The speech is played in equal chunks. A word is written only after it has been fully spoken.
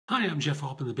Hi, I'm Jeff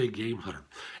Altman, the Big Game Hunter,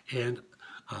 and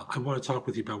I want to talk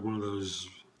with you about one of those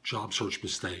job search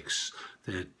mistakes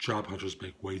that job hunters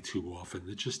make way too often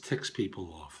that just ticks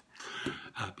people off.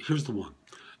 Here's the one.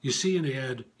 You see an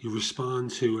ad, you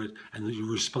respond to it, and your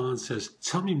response says,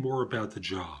 "Tell me more about the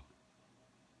job."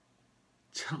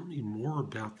 Tell me more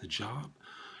about the job?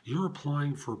 You're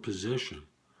applying for a position.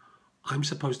 I'm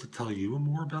supposed to tell you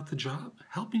more about the job?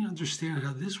 Help me understand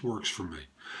how this works for me,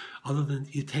 other than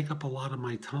you take up a lot of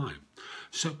my time.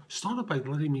 So start by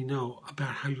letting me know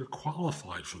about how you're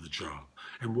qualified for the job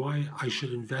and why I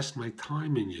should invest my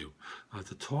time in you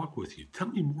to talk with you. Tell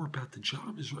me more about the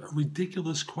job is a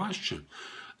ridiculous question.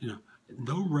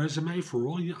 No resume. For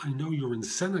all I know, you're in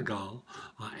Senegal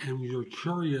and you're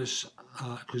curious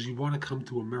because you want to come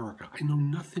to America. I know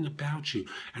nothing about you,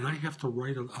 and I have to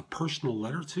write a personal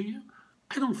letter to you?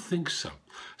 I don't think so.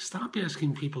 Stop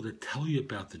asking people to tell you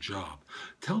about the job.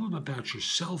 Tell them about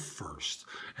yourself first,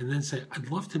 and then say, "I'd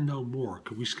love to know more.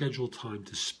 Could we schedule time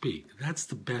to speak?" That's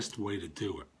the best way to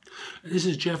do it. This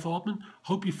is Jeff Altman.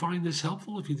 Hope you find this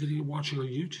helpful. If you did it watching on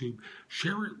YouTube,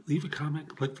 share it, leave a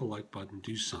comment, click the like button,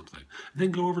 do something.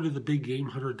 Then go over to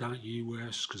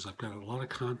thebiggamehunter.us because I've got a lot of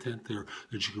content there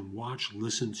that you can watch,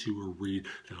 listen to, or read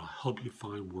that'll help you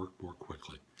find work more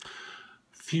quickly.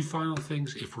 Few final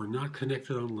things. If we're not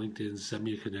connected on LinkedIn, send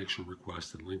me a connection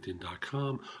request at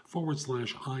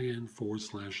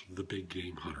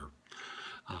linkedin.com/in/thebiggamehunter.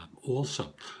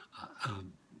 Also,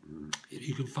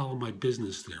 you can follow my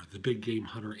business there, The Big Game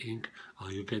Hunter Inc.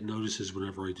 You'll get notices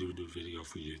whenever I do a new video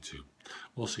for YouTube.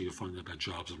 Also, you'll find out about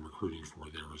jobs I'm recruiting for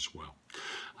there as well.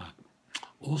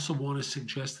 Also want to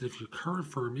suggest that if your current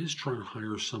firm is trying to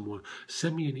hire someone,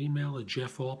 send me an email at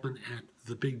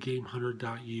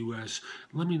jeffaltman@thebiggamehunter.us.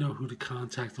 Let me know who to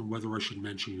contact and whether I should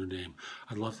mention your name.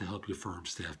 I'd love to help your firm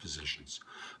staff positions.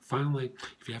 Finally,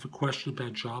 if you have a question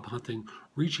about job hunting,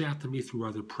 reach out to me through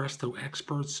either Presto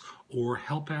Experts or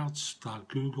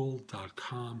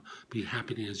helpouts.google.com. Be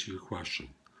happy to answer your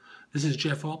question. This is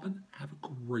Jeff Altman. Have a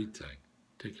great day.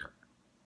 Take care.